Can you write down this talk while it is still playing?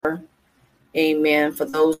Amen. For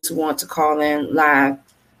those who want to call in live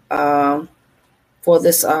for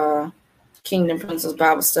this Kingdom Principles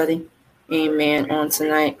Bible study. Amen. On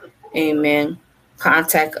tonight. Amen.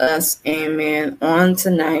 Contact us. Amen. On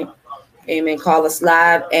tonight. Amen. Call us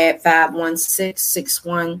live at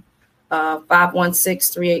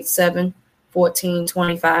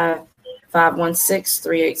 516-387-1425.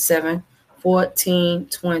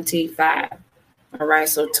 516-387-1425. All right.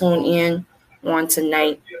 So tune in on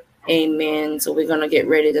tonight. Amen. So we're going to get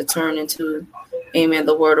ready to turn into, amen,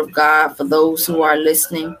 the word of God for those who are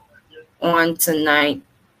listening on tonight.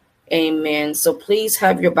 Amen. So please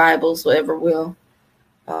have your Bibles, whoever will,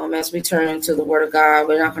 as we turn into the word of God.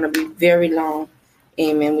 We're not going to be very long.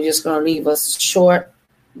 Amen. We're just going to leave us short,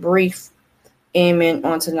 brief. Amen.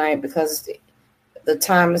 On tonight, because the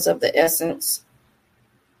time is of the essence.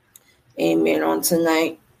 Amen. On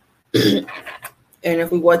tonight. And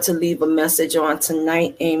if we were to leave a message on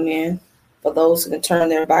tonight, amen, for those who can turn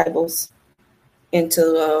their Bibles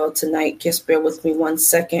into tonight, just bear with me 1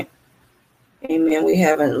 second. Amen. We're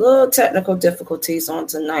having a little technical difficulties on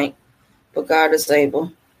tonight, but God is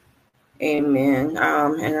able. Amen. And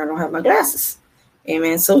I don't have my glasses.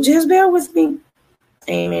 Amen. So just bear with me.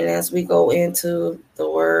 Amen. As we go into the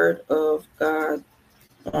word of God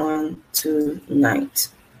on tonight.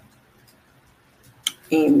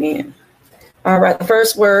 Amen. All right. The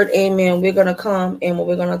first word, amen, we're going to come and what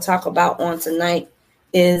we're going to talk about on tonight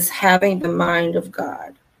is having the mind of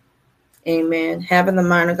God. Amen. Having the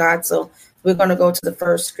mind of God. So we're going to go to the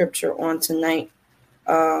first scripture on tonight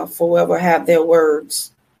for whoever have their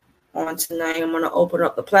words on tonight. I'm going to open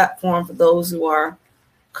up the platform for those who are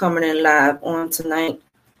coming in live on tonight.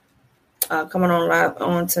 Coming on live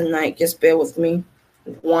on tonight. Just bear with me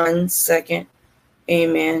 1 second.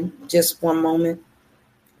 Amen. Just one moment.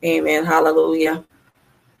 Amen. Hallelujah.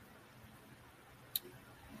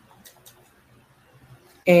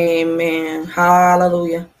 Amen.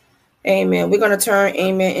 Hallelujah. Amen. We're going to turn,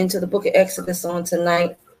 amen, into the book of Exodus on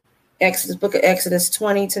tonight. Book of Exodus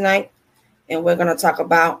 20 tonight. And we're going to talk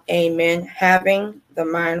about, amen, having the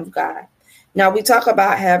mind of God. Now, we talk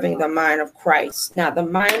about having the mind of Christ. Now, the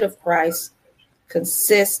mind of Christ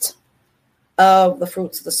consists of the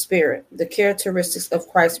fruits of the Spirit, the characteristics of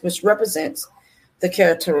Christ, which represents the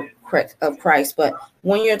character of Christ. But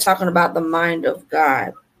when you're talking about the mind of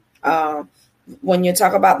God, when you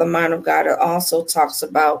talk about the mind of God, it also talks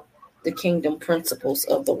about the kingdom principles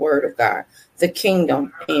of the word of God, the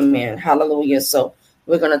kingdom. Amen. Hallelujah. So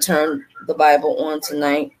we're going to turn the Bible on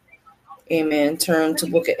tonight. Amen. Turn to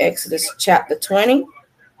book of Exodus chapter 20.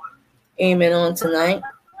 Amen. On tonight.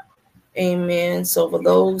 Amen. So for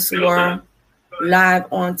those who are live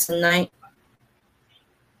on tonight,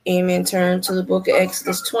 amen, turn to the book of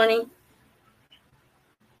Exodus 20.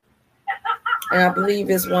 And I believe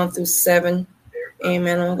it's 1 through 7.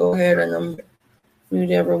 Amen. I'll go ahead and mute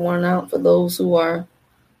everyone out for those who are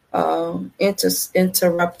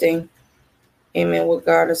interrupting. Amen. What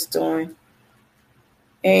God is doing.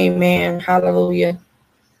 Amen. Hallelujah.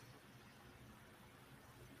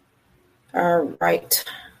 All right.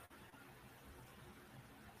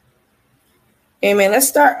 Amen. Let's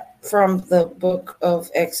start from the book of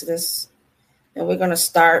Exodus. And we're going to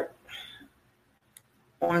start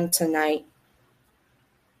on tonight.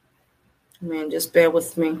 Amen. Just bear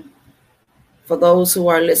with me. For those who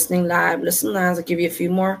are listening live, I'll give you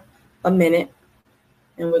a minute.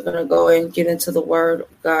 And we're going to go and get into the word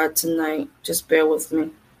of God tonight. Just bear with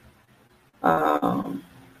me.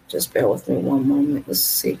 Just bear with me one moment. Let's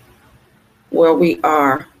see where we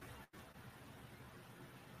are.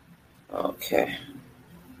 Okay.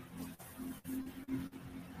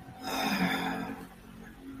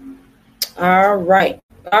 All right.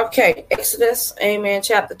 Okay. Exodus, amen,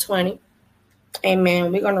 chapter 20.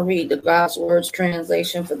 Amen. We're going to read the God's Words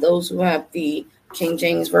translation for those who have the King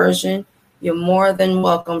James Version. You're more than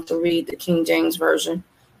welcome to read the King James Version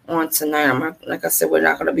on tonight. Like I said, we're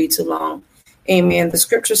not going to be too long. Amen. The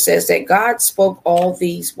scripture says that God spoke all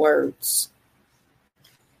these words.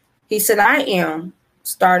 He said, I am,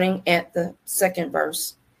 starting at the second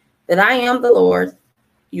verse, that I am the Lord,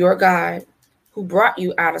 your God, who brought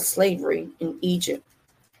you out of slavery in Egypt.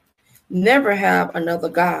 Never have another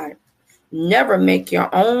God. Never make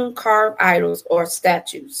your own carved idols or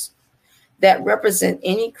statues that represent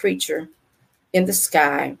any creature in the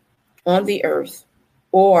sky, on the earth,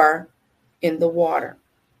 or in the water.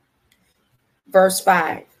 Verse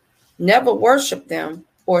 5, never worship them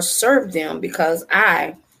or serve them, because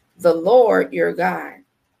I, the Lord your God,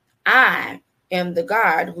 I am the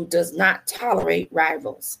God who does not tolerate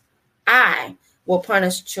rivals. I will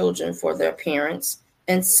punish children for their parents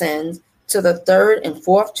and sins to the third and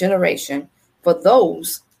fourth generation for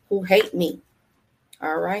those who hate me.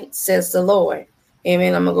 All right, says the Lord.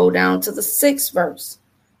 Amen. I'm going to go down to the 6th verse.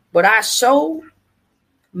 But I show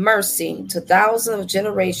mercy to thousands of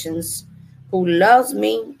generations who loves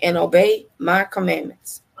me and obey my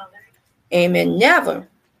commandments. Amen. Never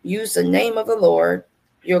use the name of the Lord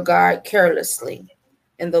your God carelessly,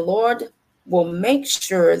 and the Lord will make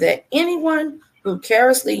sure that anyone who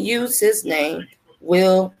carelessly uses his name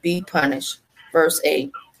will be punished. Verse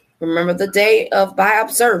 8. Remember the day by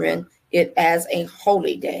observing it as a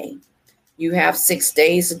holy day. You have 6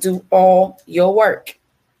 days to do all your work.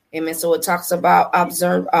 Amen. So it talks about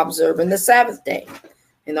observing the Sabbath day.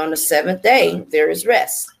 And on the 7th day, there is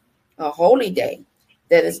rest, a holy day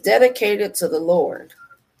that is dedicated to the Lord,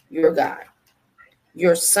 your God.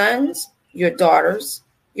 Your sons, your daughters,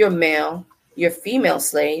 your male, your female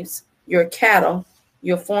slaves, your cattle,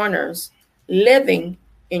 your foreigners living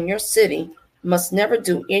in your city must never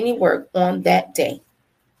do any work on that day.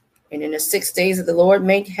 And in the 6 days that the Lord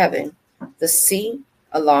made heaven, the sea,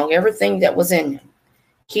 along everything that was in them.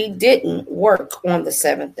 He didn't work on the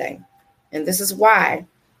 7th day. And this is why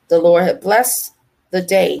the Lord had blessed the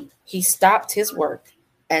day he stopped his work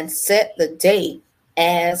and set the day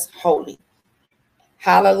as holy.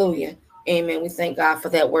 Hallelujah. Amen. We thank God for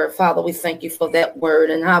that word. Father, we thank you for that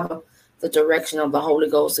word and how the direction of the Holy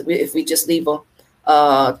Ghost. If we just leave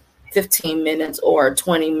a 15 minutes or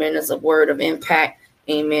 20 minutes of word of impact,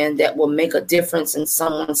 amen, that will make a difference in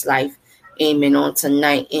someone's life. Amen. On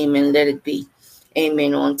tonight. Amen. Let it be.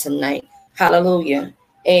 Amen. On tonight. Hallelujah.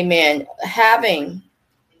 Amen. Having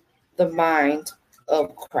the mind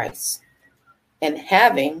of Christ and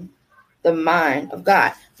having the mind of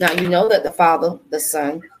God. Now, you know that the Father, the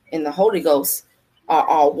Son, and the Holy Ghost are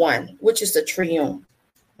all one, which is the triune.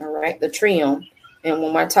 All right, the triune. And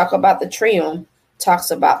when I talk about the triune,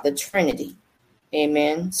 talks about the Trinity.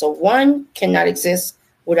 Amen. So one cannot exist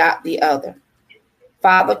without the other.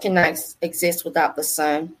 Father cannot exist without the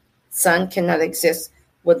Son. Son cannot exist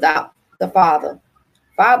without the Father.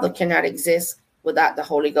 Father cannot exist without the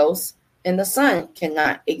Holy Ghost. And the Son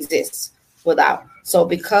cannot exist without. So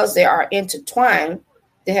because they are intertwined,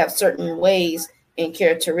 they have certain ways and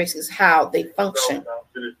characteristics how they function.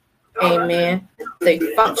 Amen. They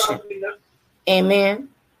function. Amen.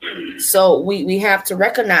 So we have to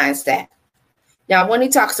recognize that. Now, when he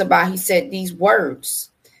talks about, he said these words,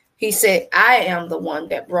 he said, I am the one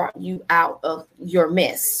that brought you out of your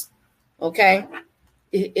mess. Okay.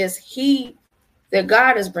 It is he that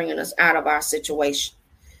God is bringing us out of our situation.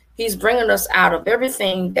 He's bringing us out of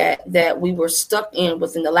everything that we were stuck in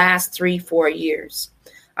within the last 3-4 years.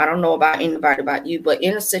 I don't know about anybody about you, but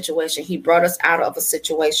in a situation, he brought us out of a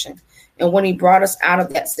situation. And when he brought us out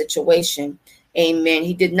of that situation, amen,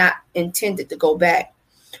 he did not intend it to go back.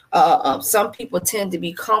 Some people tend to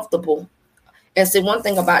be comfortable. And say one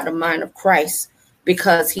thing about the mind of Christ,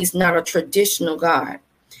 because he's not a traditional God.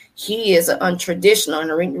 He is an untraditional. And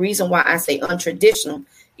the reason why I say untraditional,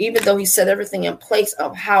 even though he set everything in place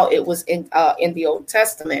of how it was in the Old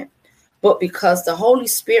Testament, but because the Holy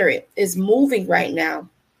Spirit is moving right now,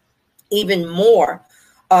 even more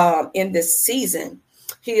in this season,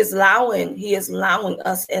 he is allowing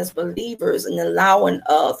us as believers and allowing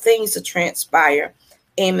things to transpire,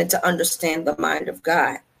 amen, to understand the mind of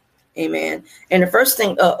God. Amen. And the first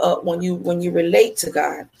thing, when you relate to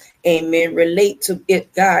God, amen, relate to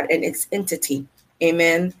it, God, and its entity.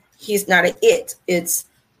 Amen. He's not an it.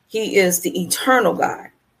 He is the eternal God.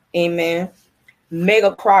 Amen.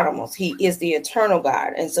 Megaprotomos. He is the eternal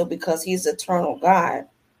God. And so because he's eternal God,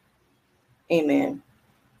 amen,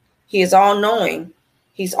 he is all knowing.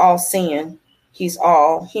 He's all seeing. He's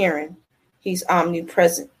all hearing. He's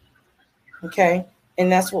omnipresent. Okay. And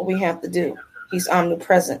that's what we have to do. He's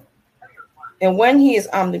omnipresent. And when he is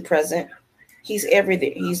omnipresent, he's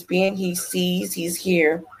everything. He sees, he's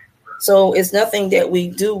here. So it's nothing that we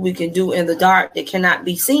can do in the dark that cannot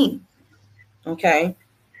be seen. Okay.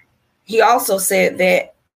 He also said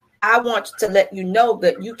that I want to let you know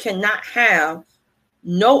that you cannot have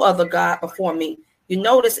no other God before me. You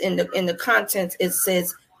notice in the contents, it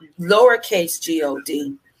says lowercase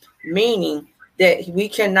God, meaning that we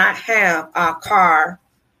cannot have our car,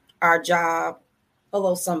 our job.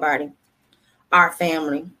 Hello, somebody. Our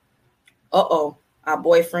family, our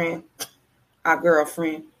boyfriend, our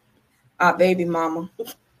girlfriend, our baby mama,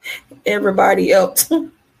 everybody else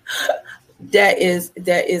that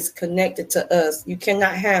is connected to us. You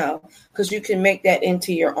cannot have, because you can make that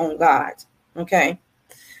into your own God. Okay.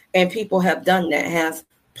 And people have done that, have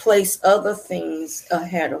placed other things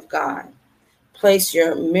ahead of God. Place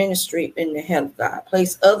your ministry in the head of God.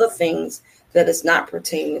 Place other things that is not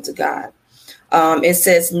pertaining to God. It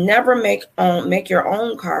says, never make your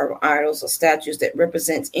own carved idols or statues that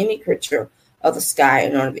represents any creature of the sky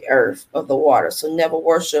and on the earth, of the water. So never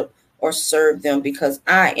worship or serve them, because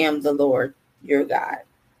I am the Lord your God.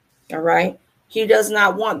 All right. He does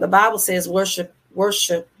not want, the Bible says,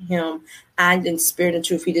 worship him and in spirit and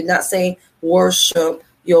truth. He did not say worship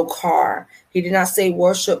your car. He did not say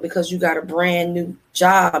worship because you got a brand new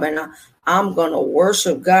job and I'm going to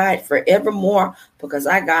worship God forevermore because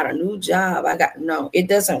I got a new job. No, it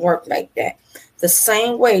doesn't work like that. The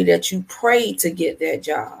same way that you pray to get that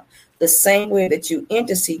job, the same way that you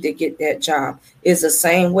intercede to get that job is the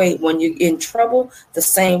same way when you're in trouble, the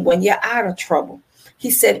same when you're out of trouble. He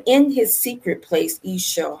said, in his secret place, he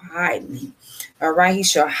shall hide me. All right. He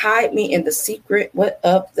shall hide me in the secret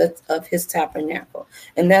of his tabernacle.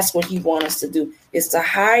 And that's what he wants us to do, is to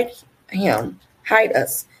hide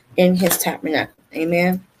us in his tabernacle.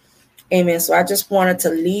 Amen. Amen. So I just wanted to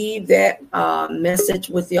leave that message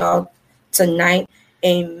with y'all tonight.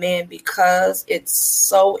 Amen. Because it's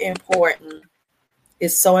so important.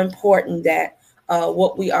 It's so important that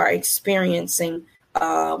what we are experiencing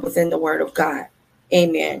within the word of God.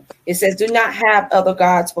 Amen. It says, do not have other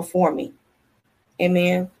gods before me.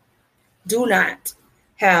 Amen. Do not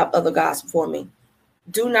have other gods before me.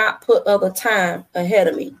 Do not put other time ahead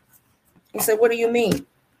of me. He said, what do you mean,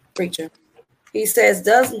 preacher? He says,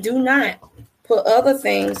 do not put other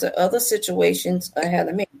things or other situations ahead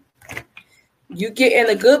of me. You get in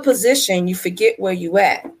a good position, you forget where you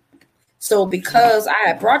at. So because I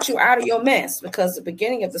have brought you out of your mess, because the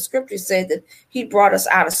beginning of the scripture said that he brought us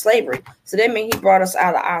out of slavery. So that means he brought us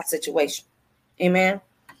out of our situation. Amen.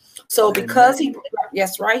 So because he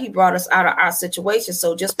brought us out of our situation.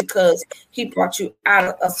 So just because he brought you out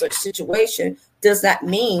of a certain situation does not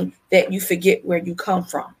mean that you forget where you come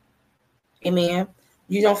from. Amen.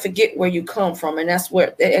 You don't forget where you come from. And that's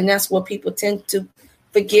what people tend to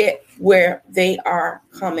forget, where they are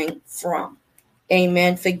coming from.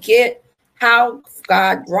 Amen. Forget how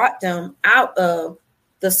God brought them out of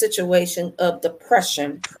the situation of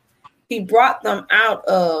depression. He brought them out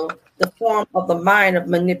of the form of the mind of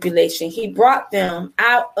manipulation. He brought them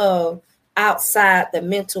outside the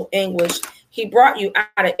mental anguish. He brought you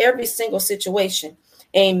out of every single situation.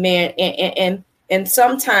 Amen. And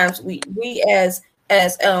sometimes we as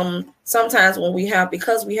sometimes when we have,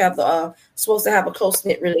 because we have supposed to have a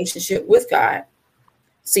close-knit relationship with God.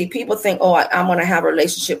 See, people think, oh, I'm going to have a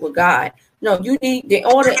relationship with God. No, you need the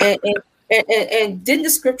order. And then the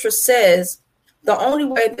scripture says the only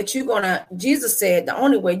way that Jesus said, the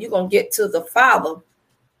only way you're going to get to the Father,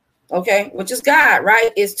 okay, which is God, right,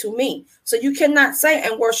 is to me. So you cannot say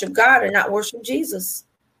and worship God and not worship Jesus,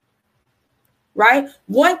 right?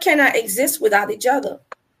 One cannot exist without each other.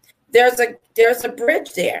 There's a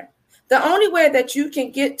bridge there. The only way that you can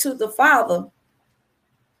get to the Father,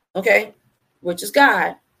 okay, which is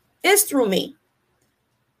God, is through me.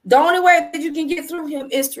 The only way that you can get through him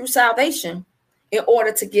is through salvation in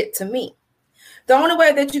order to get to me. The only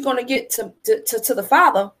way that you're going to get to the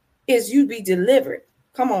Father is you be delivered.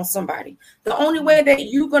 Come on, somebody. The only way that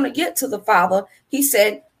you're going to get to the Father, he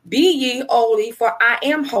said, be ye holy, for I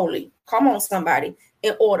am holy. Come on, somebody,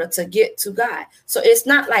 in order to get to God. So it's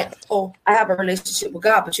not like, oh, I have a relationship with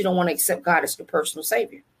God, but you don't want to accept God as your personal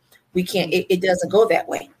savior. We can't, it doesn't go that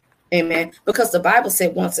way. Amen. Because the Bible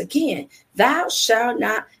said, once again, thou shalt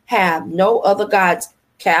not have no other gods,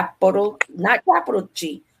 capital, not capital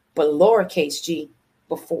G, but lowercase g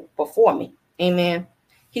before me. Amen.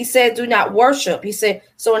 He said, do not worship. He said,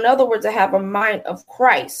 so in other words, to have a mind of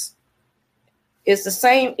Christ is the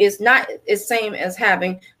same, is not the same as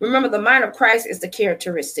having, remember, the mind of Christ is the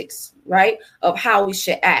characteristics, right, of how we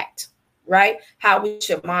should act, right, how we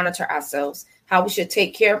should monitor ourselves, how we should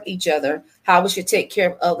take care of each other, how we should take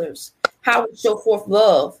care of others, how we show forth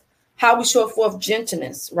love, how we show forth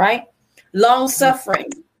gentleness, right? Long suffering.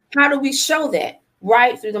 How do we show that?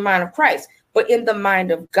 Right, through the mind of Christ, but in the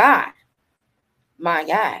mind of God. My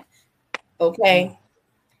God. Okay.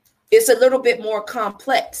 It's a little bit more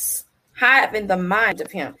complex. Having the mind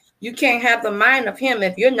of him. You can't have the mind of him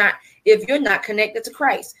if you're not connected to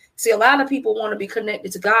Christ. See, a lot of people want to be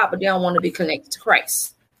connected to God, but they don't want to be connected to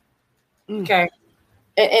Christ. Okay.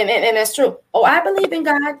 And that's true. Oh, I believe in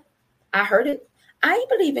God. I heard it. I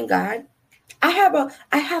believe in God. I have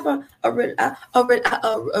a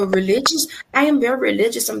religious. I am very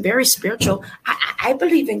religious. I'm very spiritual. I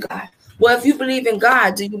believe in God. Well, if you believe in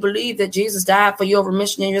God, do you believe that Jesus died for your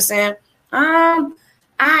remission of your sin?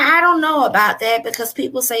 I don't know about that, because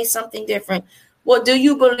people say something different. Well, do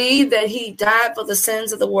you believe that he died for the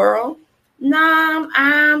sins of the world? No,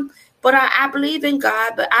 but I believe in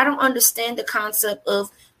God, but I don't understand the concept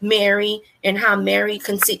of Mary and how Mary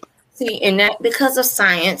conceived. See, and that because of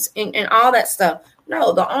science and all that stuff.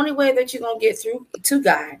 No, the only way that you're going to get through to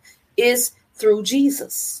God is through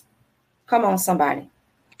Jesus. Come on, somebody.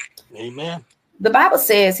 Amen. The Bible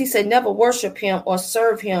says, he said, never worship him or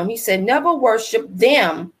serve him. He said, never worship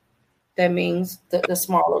them. That means the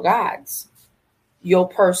smaller gods, your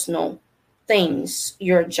personal things,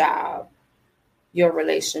 your job, your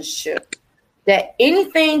relationship, that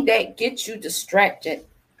anything that gets you distracted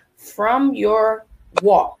from your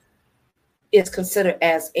walk is considered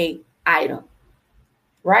as a idol,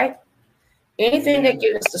 right? Anything that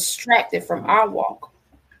gets us distracted from our walk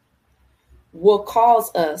will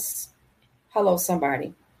cause us, hello,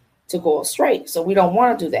 somebody, to go astray. So we don't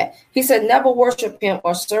want to do that. He said, never worship him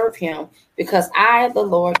or serve him, because I, the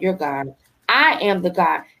Lord your God, I am the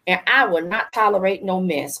God, and I will not tolerate no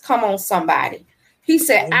mess. Come on, somebody. He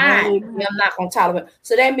said, I am not going to tolerate.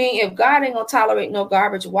 So that means if God ain't going to tolerate no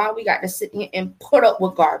garbage, why we got to sit here and put up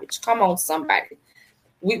with garbage? Come on, somebody.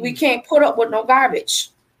 We can't put up with no garbage.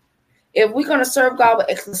 If we're going to serve God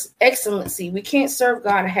with excellency, we can't serve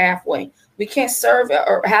God halfway. We can't serve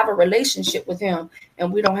or have a relationship with him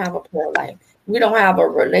and we don't have a prayer life. We don't have a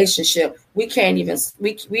relationship. We can't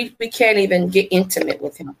even get intimate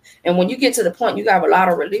with him. And when you get to the point, we have a lot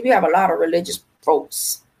of religious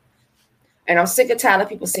folks. And I'm sick and tired of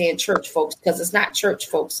people saying church folks, because it's not church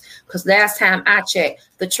folks. Because last time I checked,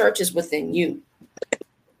 the church is within you.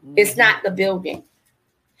 It's not the building.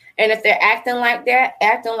 And if they're acting like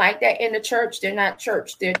that in the church, they're not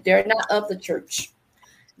church. They're not of the church.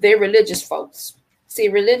 They're religious folks. See,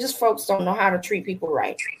 religious folks don't know how to treat people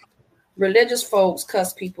right. Religious folks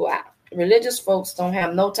cuss people out. Religious folks don't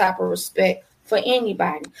have no type of respect for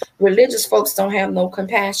anybody. Religious folks don't have no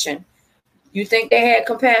compassion. You think they had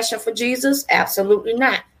compassion for Jesus? Absolutely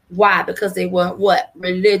not. Why? Because they were what?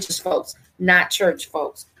 Religious folks, not church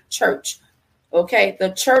folks. Church. Okay, the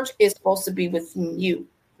church is supposed to be within you,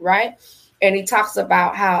 right? And he talks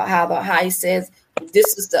about how he says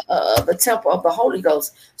this is the temple of the Holy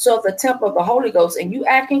Ghost. So if the temple of the Holy Ghost and you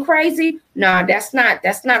acting crazy, nah, that's not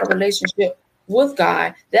a relationship with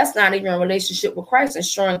God. That's not even a relationship with Christ and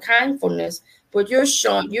showing kindfulness, but you're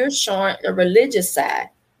showing a religious side,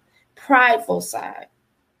 prideful side,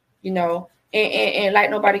 and like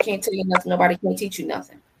nobody can tell you nothing, nobody can teach you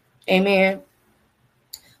nothing. Amen.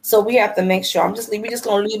 So we have to make sure. We're just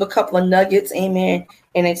gonna leave a couple of nuggets, amen,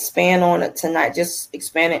 and expand on it tonight. Just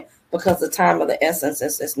expand it because the time of the essence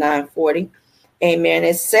is 9:40. Amen.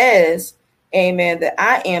 It says, amen, that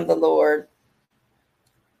I am the Lord.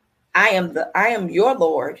 I am your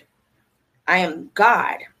Lord. I am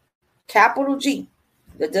God, capital G,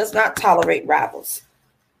 that does not tolerate rivals.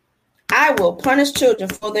 I will punish children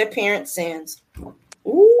for their parents' sins.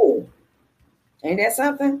 Ooh, ain't that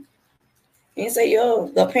something? And say,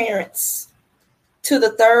 the parents, to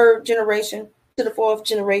the third generation, to the fourth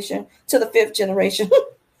generation, to the fifth generation,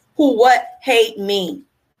 who what? Hate me.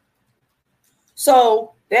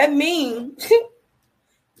 So that means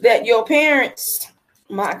that your parents,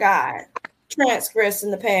 my God, transgressed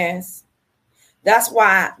in the past. That's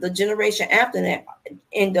why the generation after that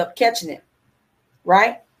end up catching it,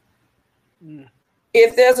 right? Mm.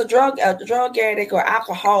 If there's a drug addict or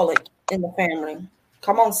alcoholic in the family,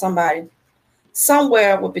 come on, somebody.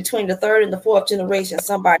 Somewhere between the third and the fourth generation,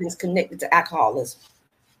 somebody is connected to alcoholism,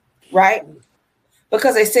 right?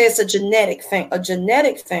 Because they say it's a genetic thing,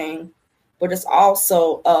 but it's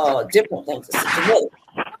also different things. It's a genetic.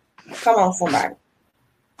 Come on, somebody.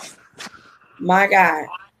 My God.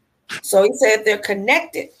 So he said they're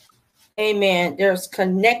connected. Amen. They're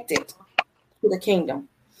connected to the kingdom.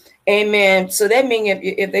 Amen. So that means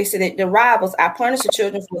if they say that the rivals, I punish the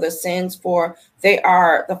children for their sins, for they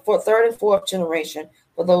are the third and fourth generation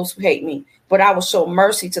for those who hate me. But I will show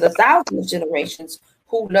mercy to the thousands of generations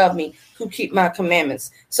who love me, who keep my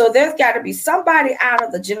commandments. So there's got to be somebody out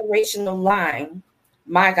of the generational line,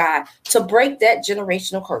 my God, to break that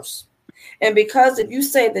generational curse. And because if you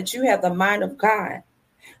say that you have the mind of God,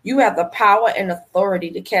 you have the power and authority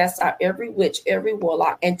to cast out every witch, every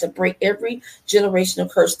warlock, and to break every generational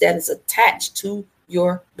curse that is attached to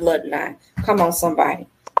your bloodline. Come on, somebody.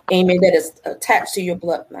 Amen. That is attached to your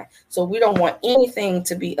bloodline. So we don't want anything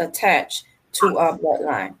to be attached to our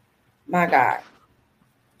bloodline. My God.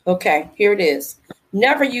 Okay, here it is.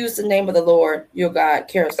 Never use the name of the Lord your God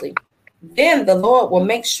carelessly. Then the Lord will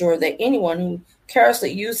make sure that anyone who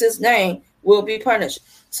carelessly uses his name will be punished.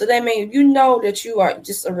 So that means you know that you are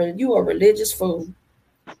just a religious fool.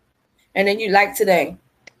 And then you like today,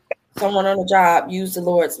 someone on the job used the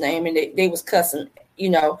Lord's name and they was cussing,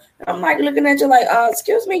 I'm like looking at you like,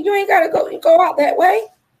 excuse me, you ain't gotta go out that way.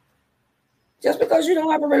 Just because you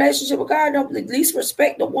don't have a relationship with God, don't at least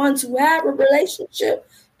respect the ones who have a relationship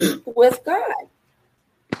with God.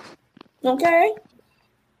 Okay?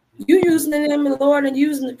 You using the name of the Lord and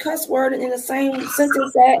using the cuss word in the same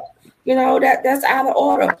sentence that's out of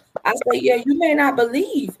order. I say, yeah, you may not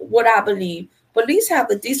believe what I believe, but at least have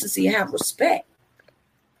the decency and have respect.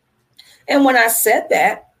 And when I said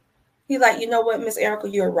that, he's like, you know what, Miss Erica,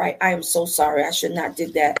 you're right. I am so sorry. I should not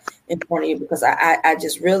did that in front of you because I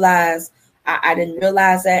just realized I didn't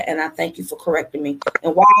realize that, and I thank you for correcting me.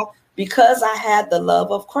 And why? Because I had the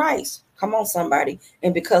love of Christ. Come on, somebody.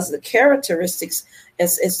 And because of the characteristics,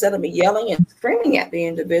 instead of me yelling and screaming at the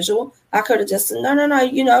individual, I could have just said,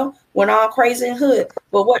 no, went all crazy and hood.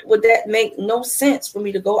 But what would that make no sense for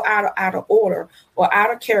me to go out of order or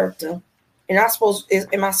out of character? And am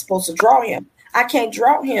I supposed to draw him? I can't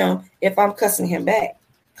draw him if I'm cussing him back.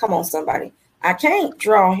 Come on, somebody. I can't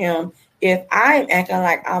draw him if I'm acting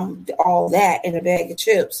like I'm all that in a bag of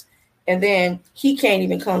chips, and then he can't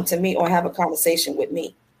even come to me or have a conversation with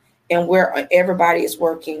me, and where everybody is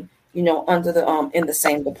working, under the in the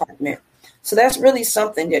same department. So that's really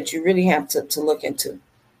something that you really have to look into.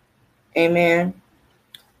 Amen.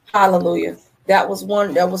 Hallelujah. That was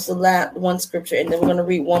the last one scripture, and then we're going to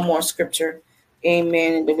read one more scripture.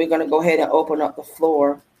 Amen. And then we're going to go ahead and open up the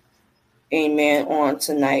floor. Amen. On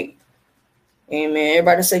tonight. Amen.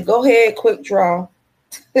 Everybody say, go ahead, quick draw.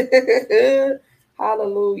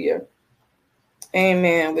 Hallelujah.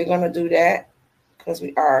 Amen. We're going to do that because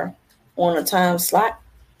we are on a time slot.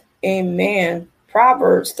 Amen.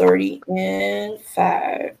 Proverbs 30 and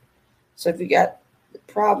 5. So if you got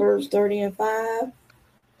Proverbs 30 and 5,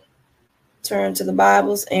 turn to the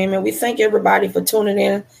Bibles. Amen. We thank everybody for tuning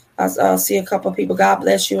in. I see a couple of people. God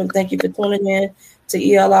bless you, and thank you for tuning in to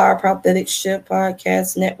ELR Prophetic Shift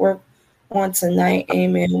Podcast Network on tonight.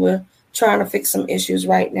 Amen. We're trying to fix some issues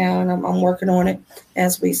right now, and I'm working on it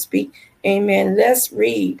as we speak. Amen. Let's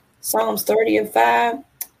read Psalms 30 and 5.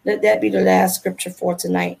 Let that be the last scripture for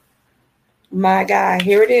tonight. My God,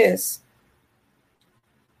 here it is.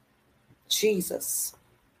 Jesus.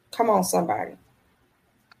 Come on, somebody.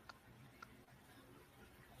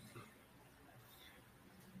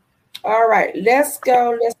 All right, let's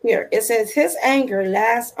go. Let's hear. It says, his anger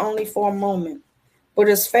lasts only for a moment, but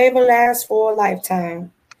his favor lasts for a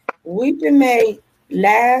lifetime. Weeping may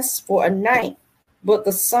last for a night, but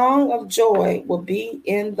the song of joy will be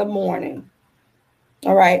in the morning.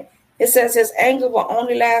 All right. It says his anger will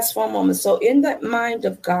only last for a moment. So in the mind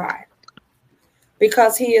of God,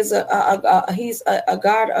 because he is he's a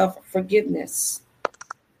God of forgiveness.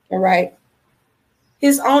 All right.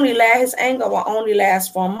 His anger will only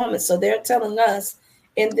last for a moment. So they're telling us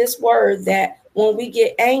in this word that when we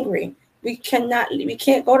get angry, we can't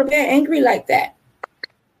go to bed angry like that.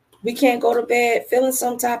 We can't go to bed feeling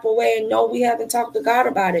some type of way and know we haven't talked to God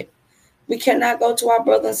about it. We cannot go to our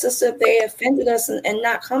brother and sister if they offended us and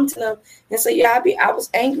not come to them and say, yeah, I was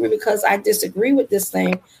angry because I disagree with this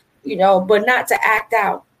thing, but not to act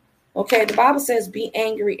out. Okay, the Bible says be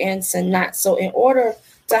angry and sin not. So in order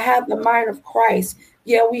to have the mind of Christ,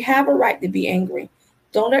 yeah, we have a right to be angry.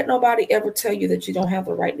 Don't let nobody ever tell you that you don't have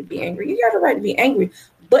a right to be angry. You got a right to be angry,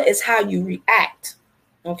 but it's how you react.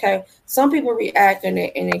 Okay, some people react and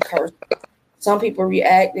they curse. Some people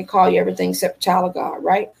react, they call you everything except a child of God,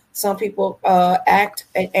 right? Some people act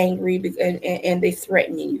angry and they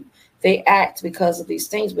threaten you. They act because of these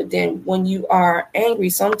things. But then when you are angry,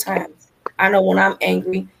 sometimes, I know when I'm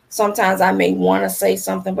angry, sometimes I may want to say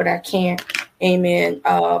something, but I can't. Amen.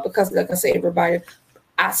 Because like I say, everybody,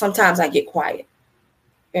 sometimes I get quiet.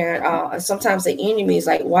 And sometimes the enemy is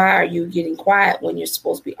like, why are you getting quiet when you're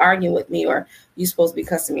supposed to be arguing with me, or you're supposed to be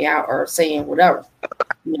cussing me out or saying whatever?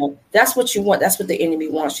 That's what you want. That's what the enemy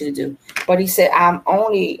wants you to do. But he said, I'm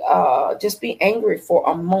only just be angry for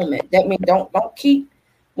a moment. That means don't keep,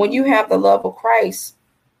 when you have the love of Christ,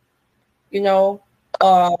 the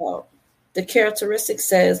characteristic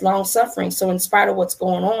says long suffering. So in spite of what's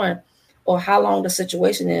going on or how long the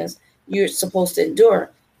situation is, you're supposed to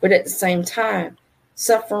endure. But at the same time,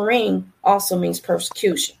 suffering also means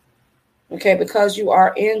persecution. Okay, because you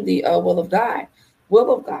are in the will of God,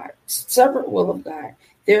 separate will of God.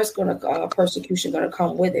 There's persecution going to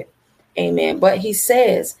come with it. Amen. But he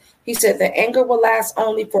said the anger will last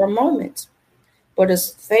only for a moment, but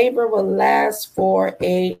his favor will last for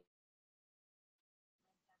a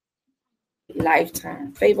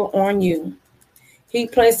lifetime. Favor on you. He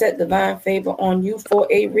placed that divine favor on you for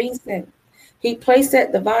a reason. He placed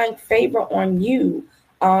that divine favor on you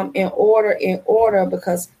in order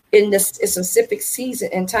because in this specific season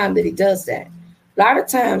and time that he does that. A lot of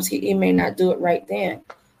times he may not do it right then,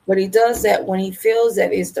 but he does that when he feels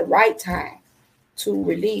that it's the right time. to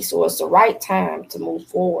release, or it's the right time to move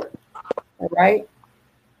forward. All right?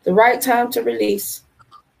 The right time to release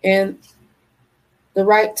and the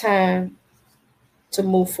right time to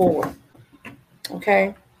move forward.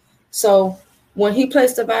 Okay? So when he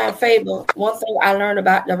placed divine favor, one thing I learned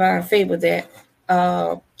about divine favor that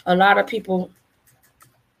a lot of people,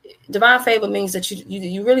 divine favor means that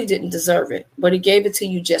you really didn't deserve it, but he gave it to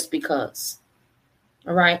you just because.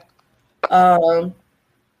 All right.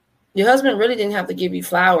 Your husband really didn't have to give you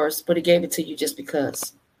flowers, but he gave it to you just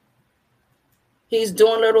because. He's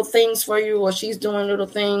doing little things for you, or she's doing little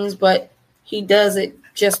things, but he does it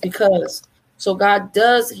just because. So God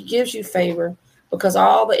he gives you favor because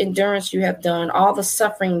all the endurance you have done, all the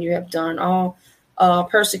suffering you have done, all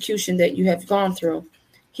persecution that you have gone through,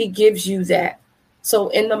 he gives you that. So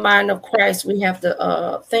in the mind of Christ, we have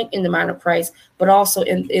to think in the mind of Christ, but also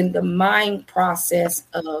in the mind process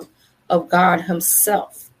of God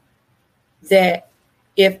himself, that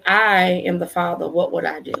if I am the Father, what would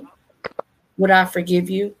I do? Would I forgive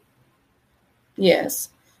you? Yes,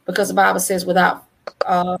 because the Bible says without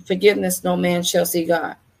forgiveness, no man shall see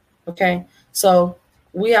God. Okay, so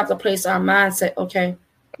we have to place our mindset, okay,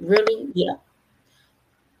 really? Yeah.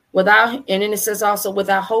 Without, and then it says also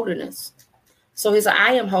without holiness. So he said,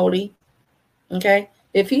 I am holy. Okay.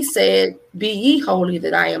 If he said, be ye holy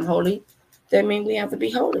that I am holy, that means we have to be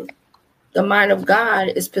holy. The mind of God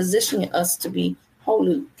is positioning us to be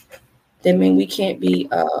holy. That means we can't be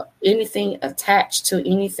anything attached to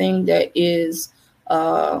anything that is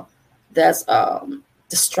that's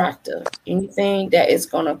destructive, anything that is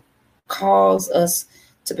going to cause us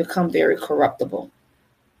to become very corruptible.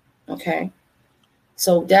 Okay.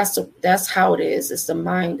 So that's how it is. It's the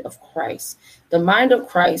mind of Christ. The mind of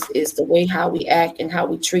Christ is the way how we act and how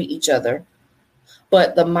we treat each other.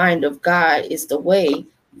 But the mind of God is the way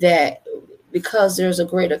that, because there's a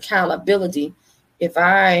great accountability, if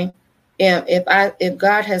God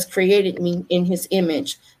has created me in his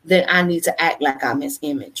image, then I need to act like I'm his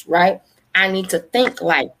image, right? I need to think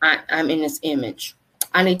like I'm in his image.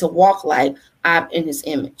 I need to walk like I'm in his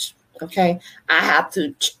image. Okay, I have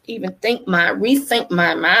to even rethink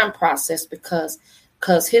my mind process because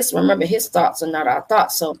remember, his thoughts are not our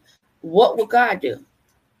thoughts. So what would God do?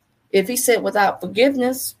 If he said without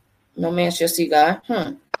forgiveness, no man shall see God.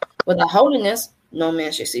 Without holiness, no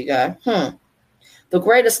man shall see God. The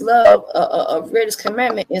greatest love, greatest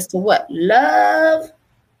commandment is to what? Love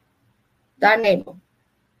thy neighbor.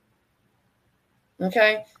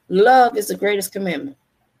 Okay, love is the greatest commandment.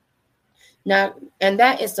 Now, and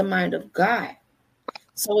that is the mind of God.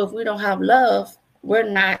 So if we don't have love, we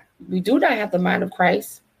do not have the mind of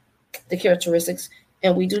Christ, the characteristics,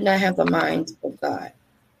 and we do not have the mind of God.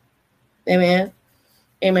 Amen.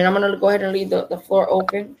 Amen. I'm going to go ahead and leave the floor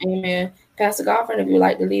open. Amen. Pastor Goffin, if you'd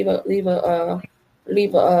like to leave an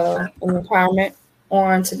empowerment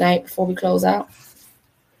on tonight before we close out.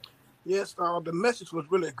 Yes, the message was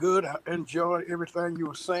really good. I enjoyed everything you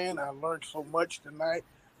were saying. I learned so much tonight.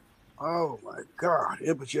 Oh my God,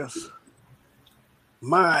 it was just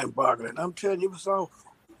mind-boggling. I'm telling you, it was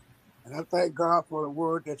awful. And I thank God for the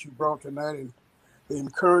word that you brought tonight and the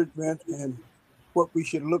encouragement and what we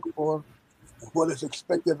should look for and what is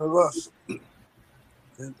expected of us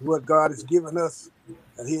and what God has given us.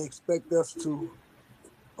 And he expects us to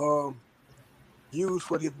use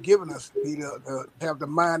what he's given us, to have the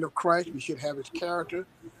mind of Christ. We should have his character.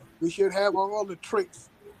 We should have all the traits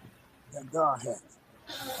that God has.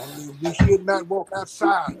 I mean, we should not walk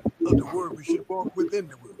outside of the word. We should walk within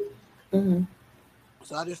the word. Mm-hmm.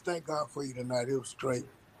 So I just thank God for you tonight. It was great.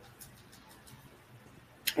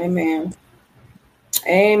 Amen.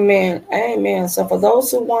 Amen. Amen. So for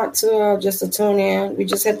those who want to just to tune in, we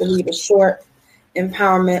just had to leave a short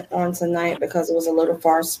empowerment on tonight because it was a little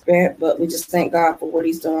far spent, but we just thank God for what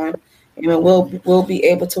he's doing. And we'll be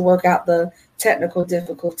able to work out the technical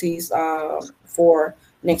difficulties for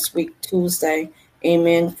next week, Tuesday.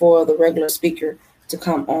 Amen. For the regular speaker to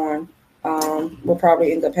come on. We'll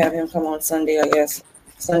probably end up having him come on Sunday, I guess.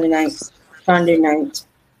 Sunday night. Sunday night,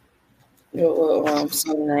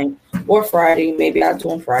 or Friday. Maybe I'll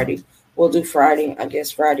do him Friday. We'll do Friday, I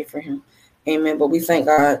guess Friday for him. Amen. But we thank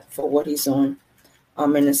God for what he's doing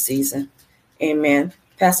in this season. Amen.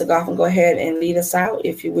 Pastor Goffin, go ahead and lead us out,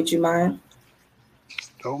 would you mind?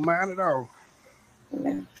 Don't mind at all.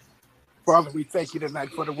 Amen. Father, we thank you tonight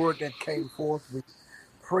for the word that came forth. We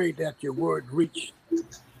pray that your word reach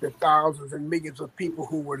the thousands and millions of people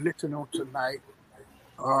who were listening on tonight,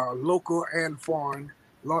 local and foreign.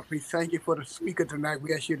 Lord, we thank you for the speaker tonight.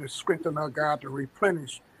 We ask you to strengthen her, God, to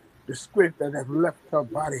replenish the strength that has left her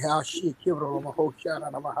body.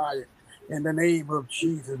 in the name of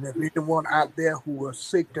Jesus. If anyone out there who are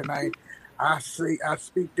sick tonight, I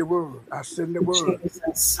speak the word. I send the word.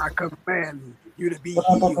 Jesus. I command you to be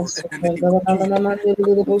healed in the name of Jesus.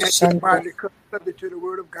 And your body comes subject to the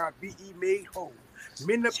word of God. Be ye made whole.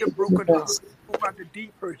 Mend up the broken heart. Move out the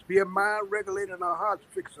deep hurts. Be a mind regulator and a heart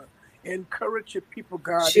fixer. Encourage your people,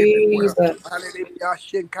 God, Jesus. everywhere.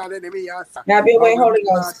 Have your way, Holy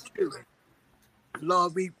Ghost.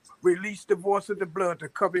 Lord, we release the voice of the blood to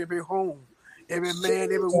cover every home, every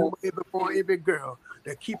man, every woman, every boy, every girl,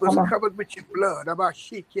 to keep us covered with your blood.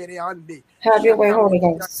 Have your way, Holy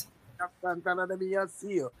Ghost.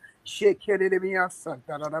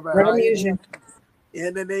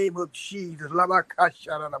 In the name of Jesus.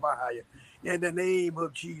 In the name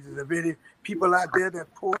of Jesus. If any people out there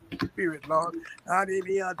that pour the Spirit, Lord,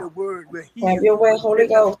 the word will heal. Have your way, Holy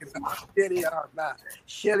Ghost.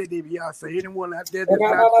 Anyone out there that's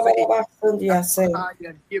not saved,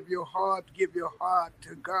 give your heart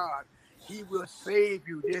to God. He will save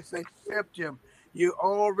you. Just accept him. You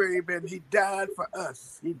already been, he died for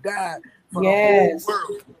us. He died for the whole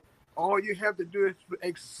world. All you have to do is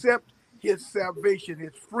accept his salvation.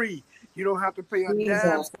 It's free. You don't have to pay a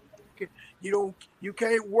dime. You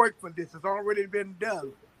can't work for this. It's already been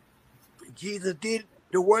done. Jesus did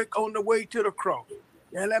the work on the way to the cross.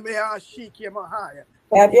 And let me have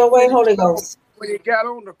your way, Holy Ghost. When he got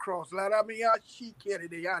on the cross, and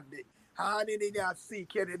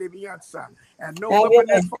no weapon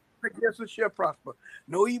that formed against us shall prosper.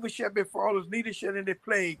 No evil shall befall us, neither shall any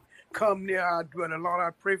plague come near our dwelling. Lord, I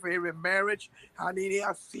pray for every marriage. I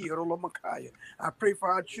pray for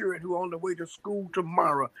our children who are on the way to school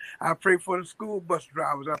tomorrow. I pray for the school bus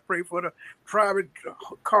drivers. I pray for the private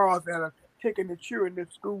cars that are taking the children to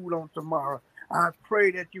school on tomorrow. I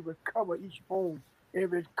pray that you would cover each home,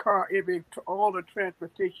 every car, all the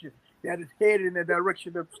transportation that is headed in the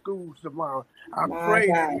direction of schools tomorrow. I pray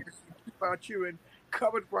that you keep our children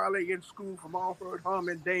covered while they're in school from all hurt, harm,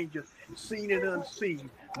 and danger, seen and unseen,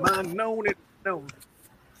 known and unknown.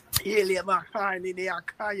 Thank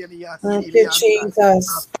you, Jesus.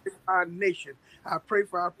 I pray for our nation. I pray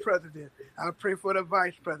for our president. I pray for the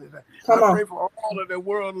vice president. I pray for all of the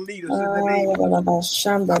world leaders in the name of Jesus.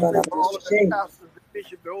 I pray for all of the pastors, the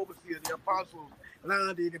bishops, the overseers, the apostles,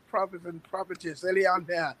 the prophets and prophetess,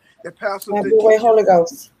 the pastors, have your way, Holy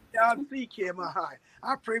Ghost.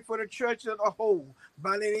 I pray for the church as a whole.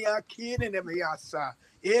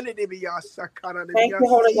 Thank you,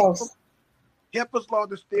 Holy Ghost. Help us, Lord,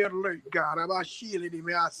 to stay alert, God.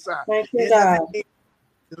 Thank you, God.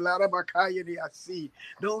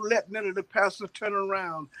 Don't let none of the pastors turn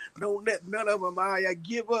around. Don't let none of them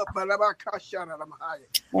give up.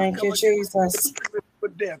 Thank you, Jesus. For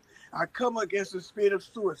death. I come against the spirit of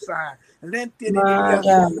suicide. My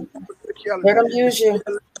God. Let them use you.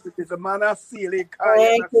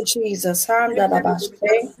 Thank you, Jesus.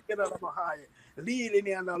 Leading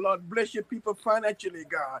in the Lord, bless your people financially,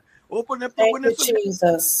 God. Open up the Thank windows you,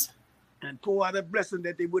 Jesus. And pour out a blessing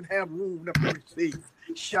that they would have room to receive.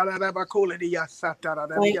 Thank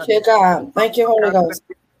you, God. Thank you, Holy Ghost.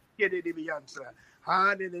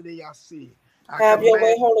 Have your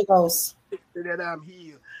way, Holy Ghost. That I'm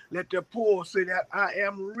healed. Let the poor say that I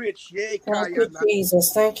am rich. Thank you,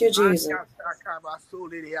 Jesus. Thank you, Jesus.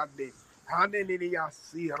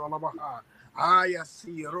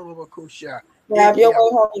 Have your way,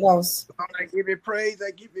 Holy Ghost. I give you praise.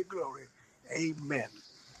 I give you glory. Amen.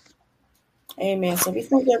 Amen. So we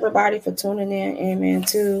thank everybody for tuning in. Amen.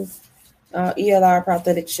 To ELR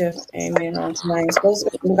Prophetic Shift. Amen. On tonight, it's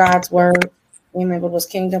supposed to be God's word. Amen. But it was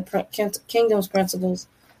Kingdom's Principles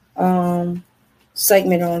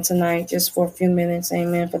segment on tonight, just for a few minutes.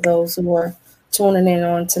 Amen. For those who are tuning in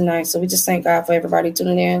on tonight. So we just thank God for everybody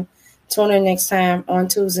tuning in. Tune in next time on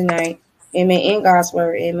Tuesday night. Amen. In God's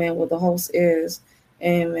word. Amen. Well, the host is,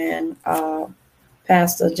 amen,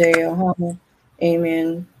 Pastor J.L. Homer.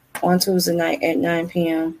 Amen. On Tuesday night at 9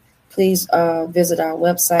 p.m. Please visit our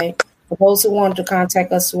website. For those who want to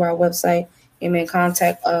contact us through our website, amen,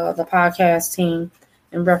 contact the podcast team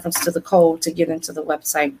in reference to the code to get into the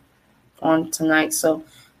website on tonight. So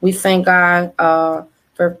we thank God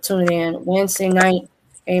for tuning in. Wednesday night,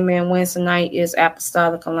 amen. Wednesday night is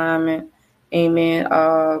Apostolic Alignment. Amen.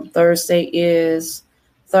 Thursday is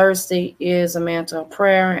a mantle of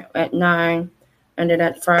prayer at 9. And then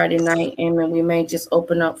that Friday night, amen, we may just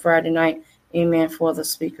open up Friday night, amen, for the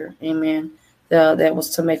speaker, amen. That was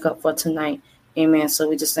to make up for tonight, amen. So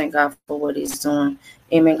we just thank God for what he's doing.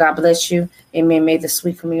 Amen. God bless you. Amen. May the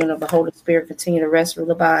sweet communion of the Holy Spirit continue to rest,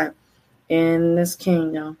 rule, abide in this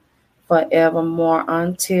kingdom forevermore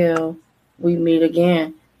until we meet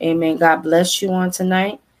again. Amen. God bless you on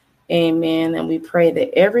tonight. Amen. And we pray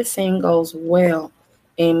that everything goes well.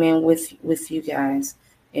 Amen. With you guys.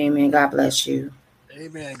 Amen. God bless you.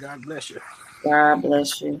 Amen. God bless you. God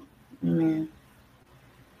bless you. Amen.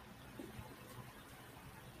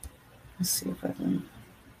 Let's see if I can.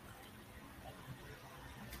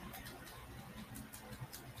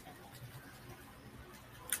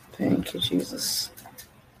 Thank you, Jesus.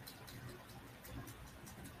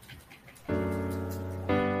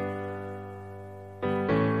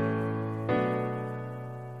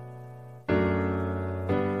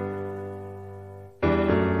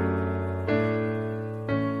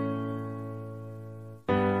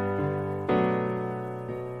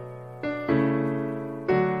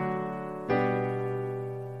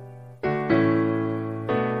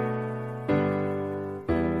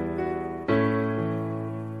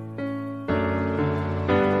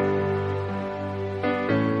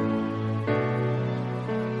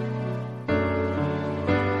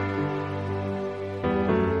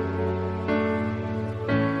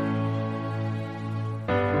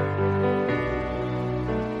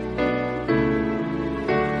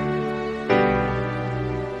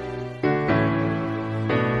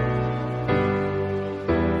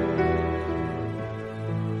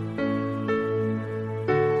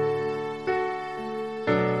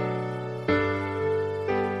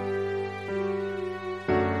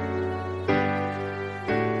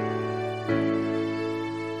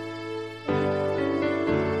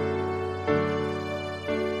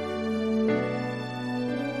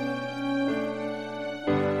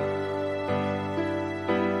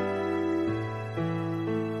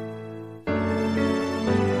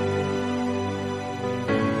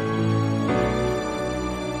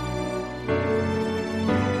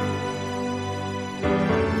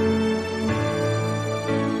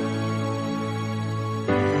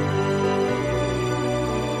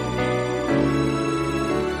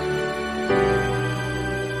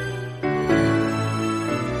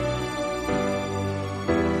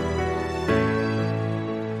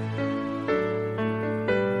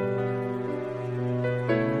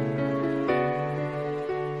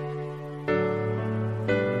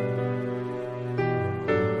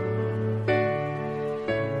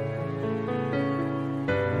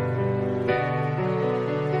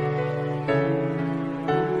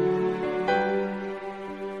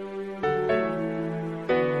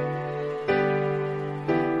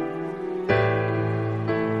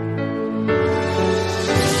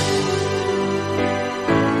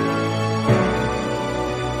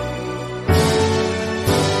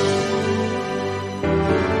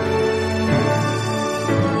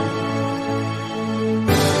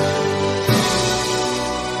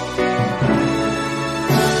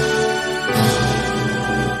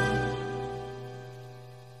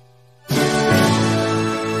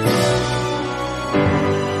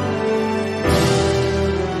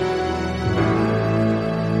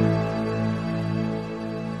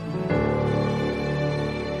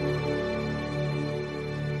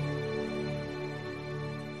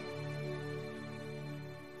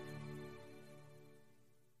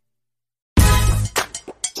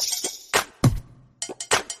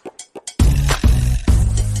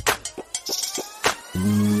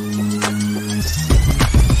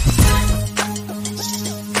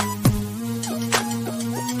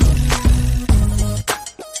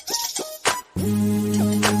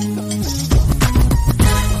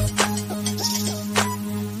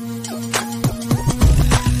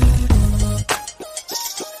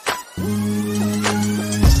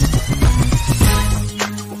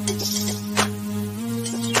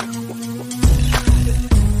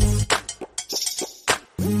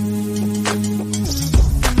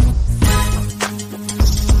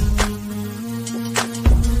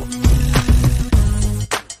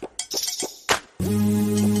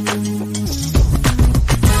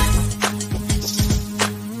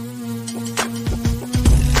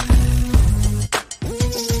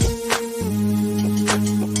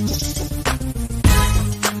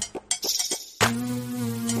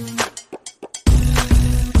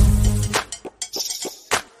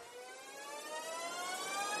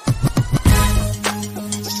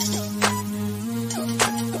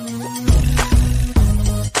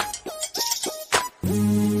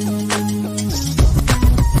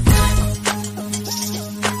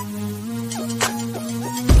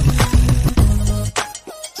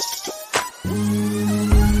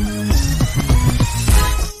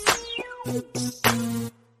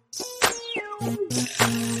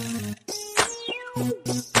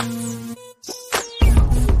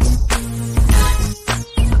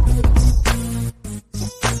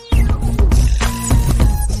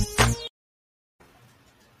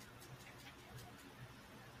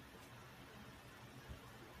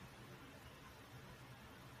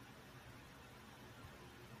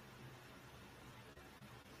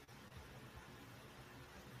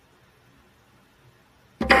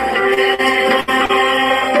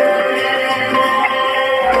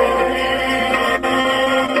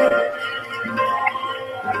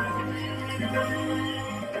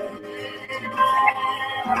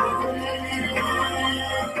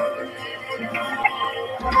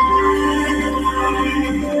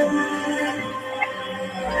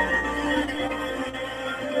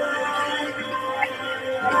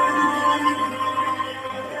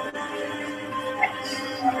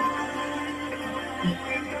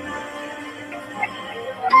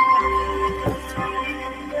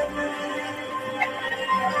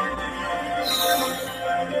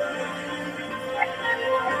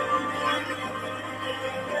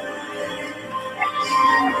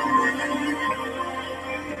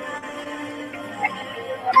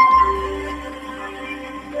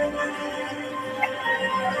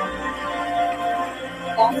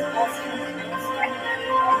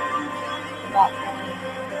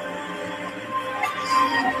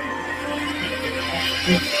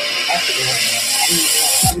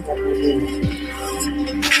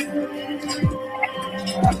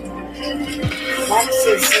 Why does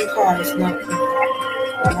the SIM card is not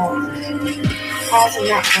rising? How is it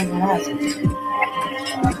not rising?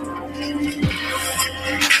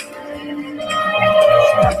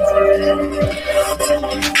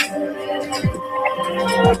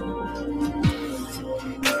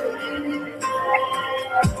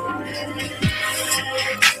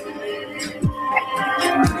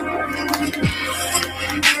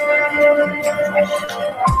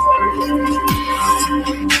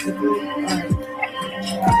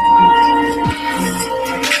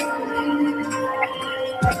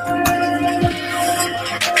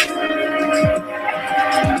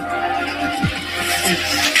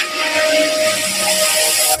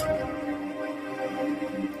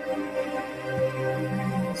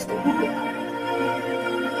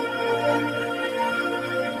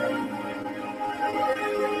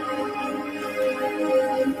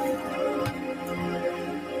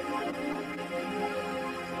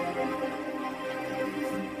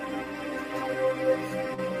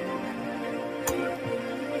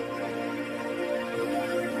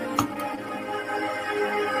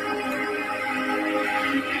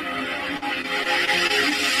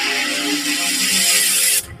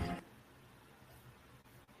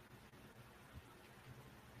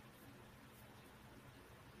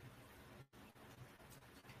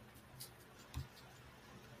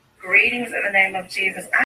 Greetings in the name of Jesus.